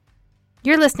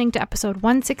You're listening to episode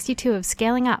 162 of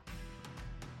Scaling Up.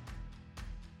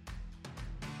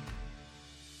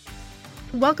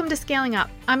 Welcome to Scaling Up.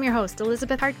 I'm your host,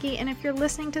 Elizabeth Hartke, and if you're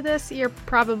listening to this, you're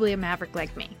probably a maverick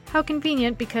like me. How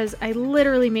convenient, because I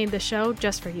literally made the show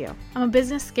just for you. I'm a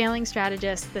business scaling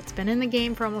strategist that's been in the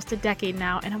game for almost a decade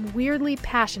now, and I'm weirdly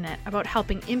passionate about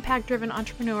helping impact-driven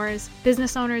entrepreneurs,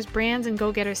 business owners, brands, and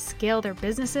go-getters scale their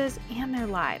businesses and their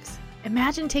lives.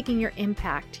 Imagine taking your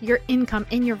impact, your income,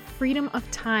 and your freedom of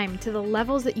time to the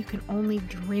levels that you can only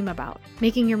dream about.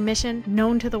 Making your mission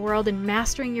known to the world and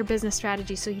mastering your business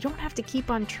strategy so you don't have to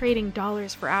keep on trading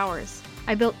dollars for hours.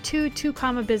 I built two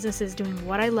comma businesses doing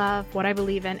what I love, what I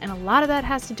believe in, and a lot of that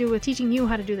has to do with teaching you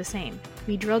how to do the same.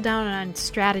 We drill down on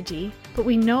strategy, but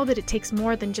we know that it takes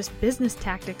more than just business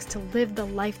tactics to live the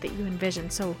life that you envision.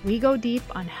 So we go deep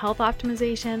on health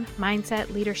optimization,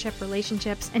 mindset, leadership,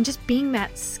 relationships, and just being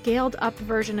that scaled up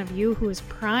version of you who is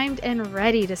primed and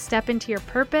ready to step into your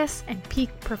purpose and peak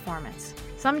performance.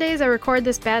 Some days I record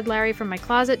this bad Larry from my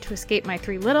closet to escape my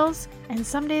three littles, and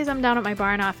some days I'm down at my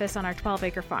barn office on our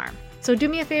 12-acre farm. So do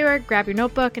me a favor, grab your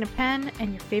notebook and a pen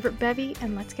and your favorite bevy,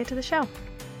 and let's get to the show.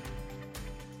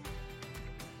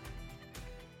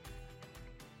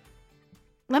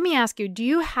 Let me ask you, do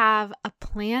you have a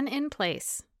plan in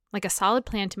place, like a solid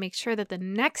plan to make sure that the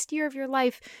next year of your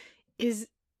life is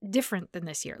different than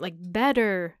this year, like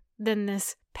better than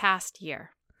this past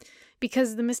year?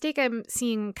 Because the mistake I'm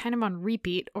seeing kind of on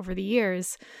repeat over the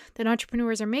years that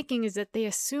entrepreneurs are making is that they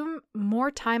assume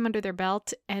more time under their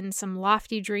belt and some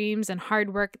lofty dreams and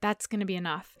hard work, that's going to be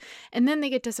enough. And then they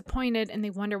get disappointed and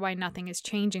they wonder why nothing is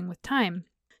changing with time.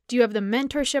 Do you have the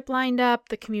mentorship lined up,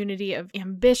 the community of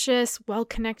ambitious,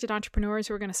 well-connected entrepreneurs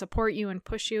who are going to support you and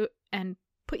push you and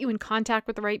put you in contact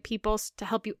with the right people to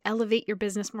help you elevate your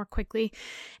business more quickly?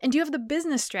 And do you have the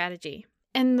business strategy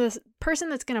and the person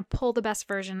that's going to pull the best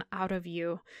version out of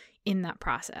you in that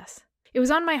process? It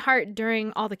was on my heart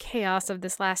during all the chaos of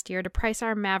this last year to price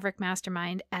our Maverick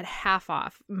Mastermind at half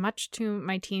off, much to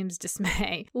my team's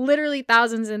dismay. Literally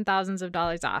thousands and thousands of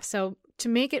dollars off. So to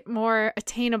make it more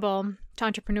attainable to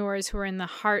entrepreneurs who are in the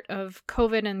heart of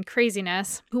COVID and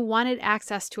craziness, who wanted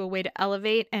access to a way to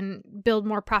elevate and build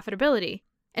more profitability.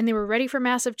 And they were ready for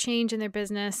massive change in their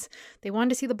business. They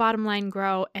wanted to see the bottom line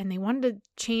grow, and they wanted to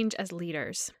change as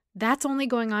leaders. That's only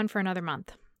going on for another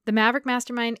month. The Maverick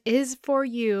Mastermind is for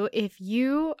you if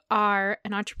you are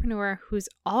an entrepreneur who's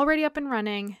already up and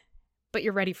running, but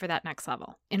you're ready for that next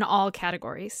level in all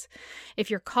categories. If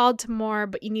you're called to more,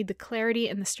 but you need the clarity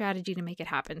and the strategy to make it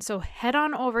happen. So head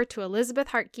on over to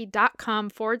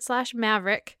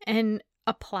elizabethhartke.com/Maverick and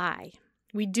apply.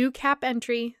 We do cap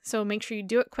entry, so make sure you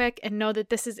do it quick and know that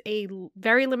this is a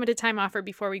very limited time offer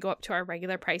before we go up to our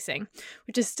regular pricing,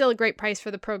 which is still a great price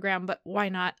for the program, but why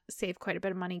not save quite a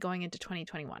bit of money going into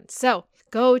 2021? So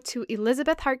go to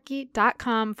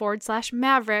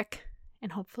elizabethhartke.com/Maverick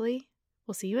and hopefully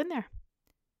we'll see you in there.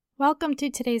 Welcome to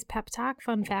today's pep talk.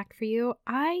 Fun fact for you,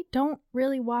 I don't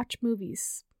really watch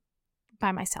movies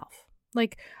by myself.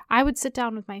 Like, I would sit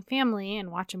down with my family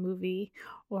and watch a movie,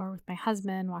 or with my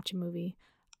husband watch a movie.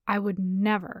 I would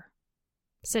never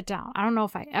sit down. I don't know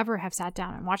if I ever have sat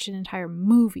down and watched an entire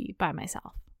movie by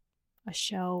myself. A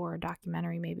show or a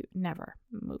documentary, maybe. Never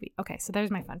a movie. Okay, so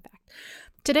there's my fun fact.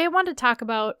 Today I want to talk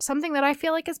about something that I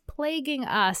feel like is plaguing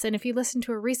us. And if you listen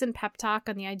to a recent pep talk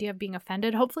on the idea of being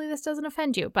offended, hopefully this doesn't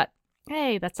offend you. But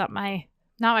hey, that's not my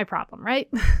problem, right?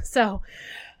 So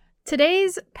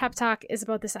today's pep talk is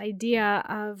about this idea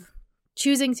of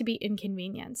choosing to be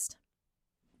inconvenienced.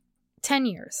 10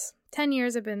 years. 10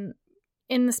 years I've been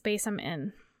in the space I'm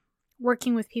in,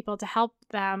 working with people to help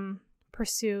them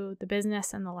pursue the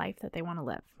business and the life that they want to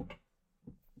live.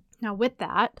 Now, with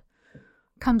that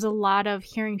comes a lot of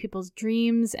hearing people's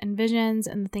dreams and visions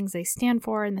and the things they stand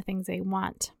for and the things they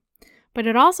want. But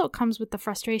it also comes with the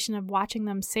frustration of watching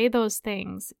them say those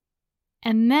things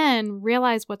and then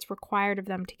realize what's required of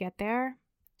them to get there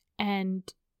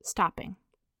and stopping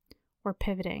or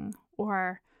pivoting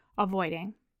or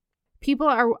avoiding. People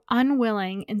are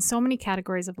unwilling in so many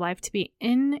categories of life to be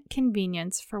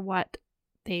inconvenienced for what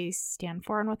they stand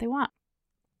for and what they want.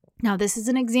 Now, this is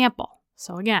an example.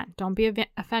 So again, don't be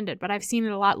offended, but I've seen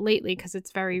it a lot lately because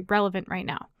it's very relevant right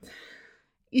now.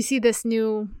 You see this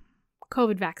new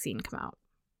COVID vaccine come out,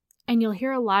 and you'll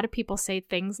hear a lot of people say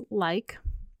things like,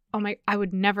 I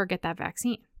would never get that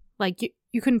vaccine. Like,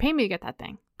 you couldn't pay me to get that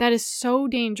thing. That is so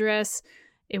dangerous.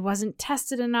 It wasn't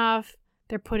tested enough.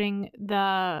 They're putting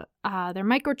they're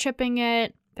microchipping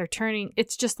it.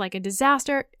 It's just like a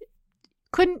disaster.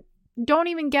 Don't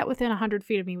even get within 100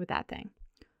 feet of me with that thing.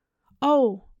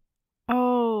 Oh,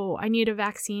 I need a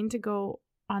vaccine to go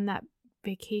on that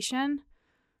vacation.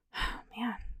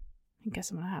 Man, I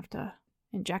guess I'm going to have to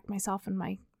inject myself and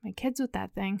my kids with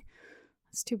that thing.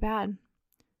 That's too bad.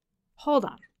 Hold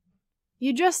on.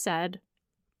 You just said,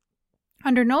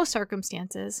 under no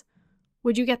circumstances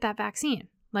would you get that vaccine.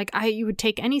 Like, you would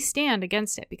take any stand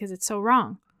against it because it's so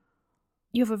wrong.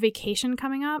 You have a vacation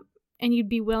coming up and you'd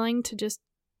be willing to just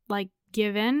like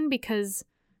give in because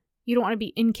you don't want to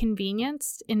be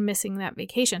inconvenienced in missing that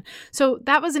vacation. So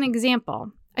that was an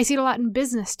example. I see it a lot in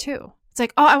business too. It's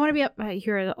like, oh, I want to be up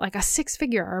here like a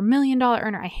 6-figure or $1 million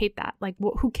earner. I hate that. Like,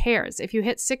 who cares? If you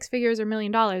hit 6 figures or $1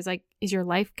 million, like, is your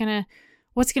life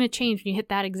what's going to change when you hit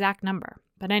that exact number?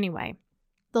 But anyway,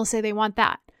 they'll say they want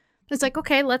that. It's like,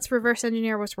 okay, let's reverse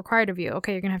engineer what's required of you.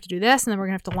 Okay, you're going to have to do this, and then we're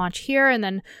going to have to launch here, and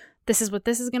then this is what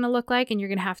this is going to look like, and you're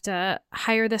going to have to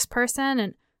hire this person,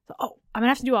 and oh, I'm going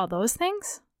to have to do all those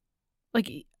things? Like,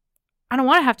 I don't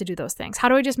want to have to do those things. How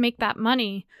do I just make that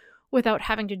money without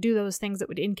having to do those things that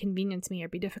would inconvenience me or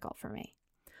be difficult for me?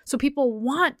 So people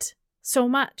want so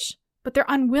much, but they're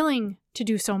unwilling to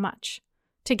do so much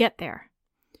to get there.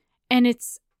 And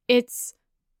it's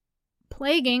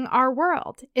plaguing our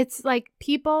world. It's like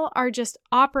people are just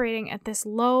operating at this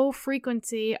low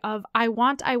frequency of I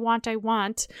want,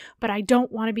 but I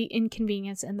don't want to be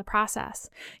inconvenienced in the process.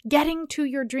 Getting to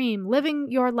your dream, living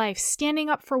your life, standing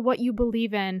up for what you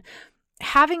believe in,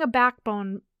 having a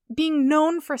backbone, being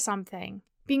known for something,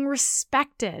 being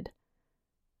respected.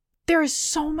 There is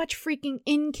so much freaking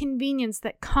inconvenience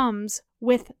that comes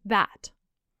with that.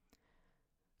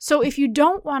 So if you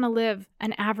don't want to live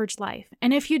an average life,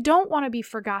 and if you don't want to be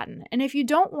forgotten, and if you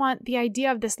don't want the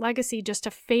idea of this legacy just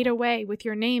to fade away with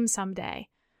your name someday,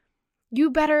 you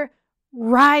better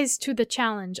rise to the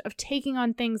challenge of taking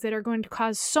on things that are going to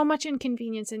cause so much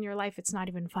inconvenience in your life it's not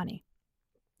even funny.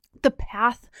 The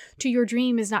path to your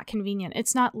dream is not convenient.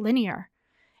 It's not linear.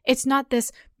 It's not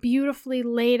this beautifully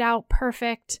laid out,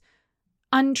 perfect,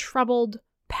 untroubled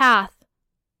path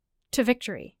to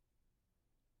victory.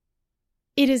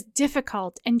 It is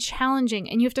difficult and challenging,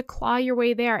 and you have to claw your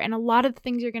way there. And a lot of the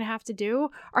things you're going to have to do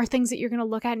are things that you're going to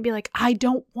look at and be like, I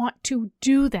don't want to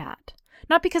do that.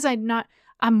 Not because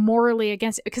I'm morally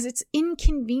against it, because it's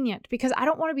inconvenient, because I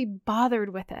don't want to be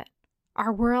bothered with it.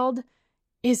 Our world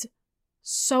is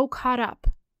so caught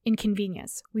up in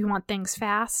convenience. We want things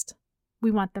fast. We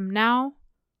want them now.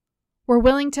 We're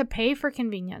willing to pay for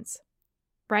convenience,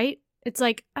 right? It's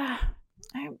like,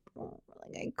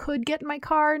 I could get in my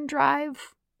car and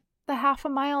drive the half a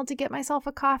mile to get myself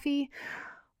a coffee,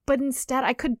 but instead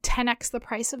I could 10x the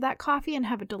price of that coffee and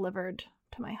have it delivered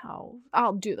to my house.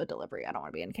 I'll do the delivery. I don't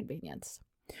want to be inconvenienced.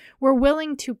 We're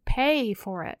willing to pay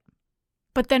for it,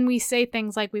 but then we say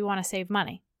things like we want to save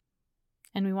money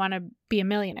and we want to be a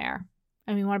millionaire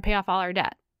and we want to pay off all our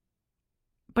debt.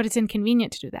 But it's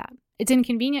inconvenient to do that. It's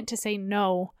inconvenient to say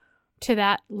no to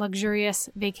that luxurious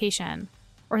vacation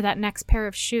or that next pair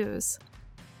of shoes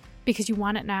because you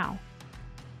want it now.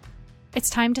 It's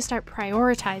time to start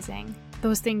prioritizing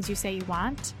those things you say you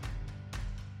want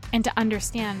and to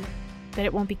understand that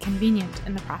it won't be convenient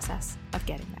in the process of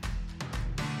getting there.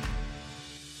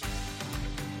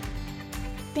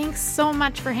 Thanks so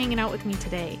much for hanging out with me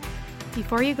today.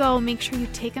 Before you go, make sure you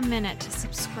take a minute to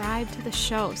subscribe to the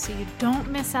show so you don't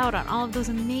miss out on all of those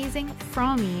amazing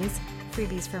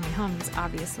freebies for my homies,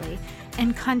 obviously,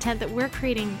 and content that we're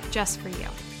creating just for you.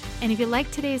 And if you like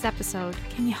today's episode,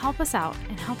 can you help us out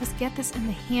and help us get this in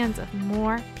the hands of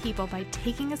more people by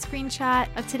taking a screenshot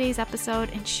of today's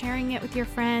episode and sharing it with your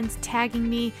friends, tagging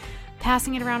me,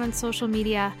 passing it around on social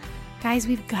media? Guys,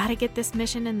 we've got to get this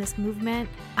mission and this movement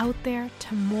out there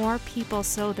to more people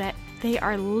so that they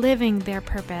are living their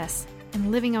purpose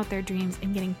and living out their dreams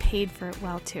and getting paid for it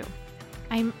well too.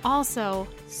 I'm also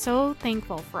so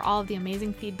thankful for all of the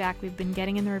amazing feedback we've been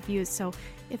getting in the reviews. So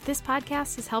if this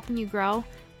podcast is helping you grow,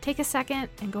 take a second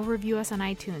and go review us on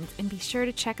iTunes, and be sure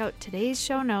to check out today's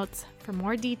show notes for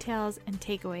more details and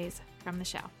takeaways from the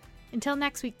show. Until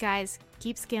next week, guys,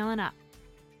 keep scaling up.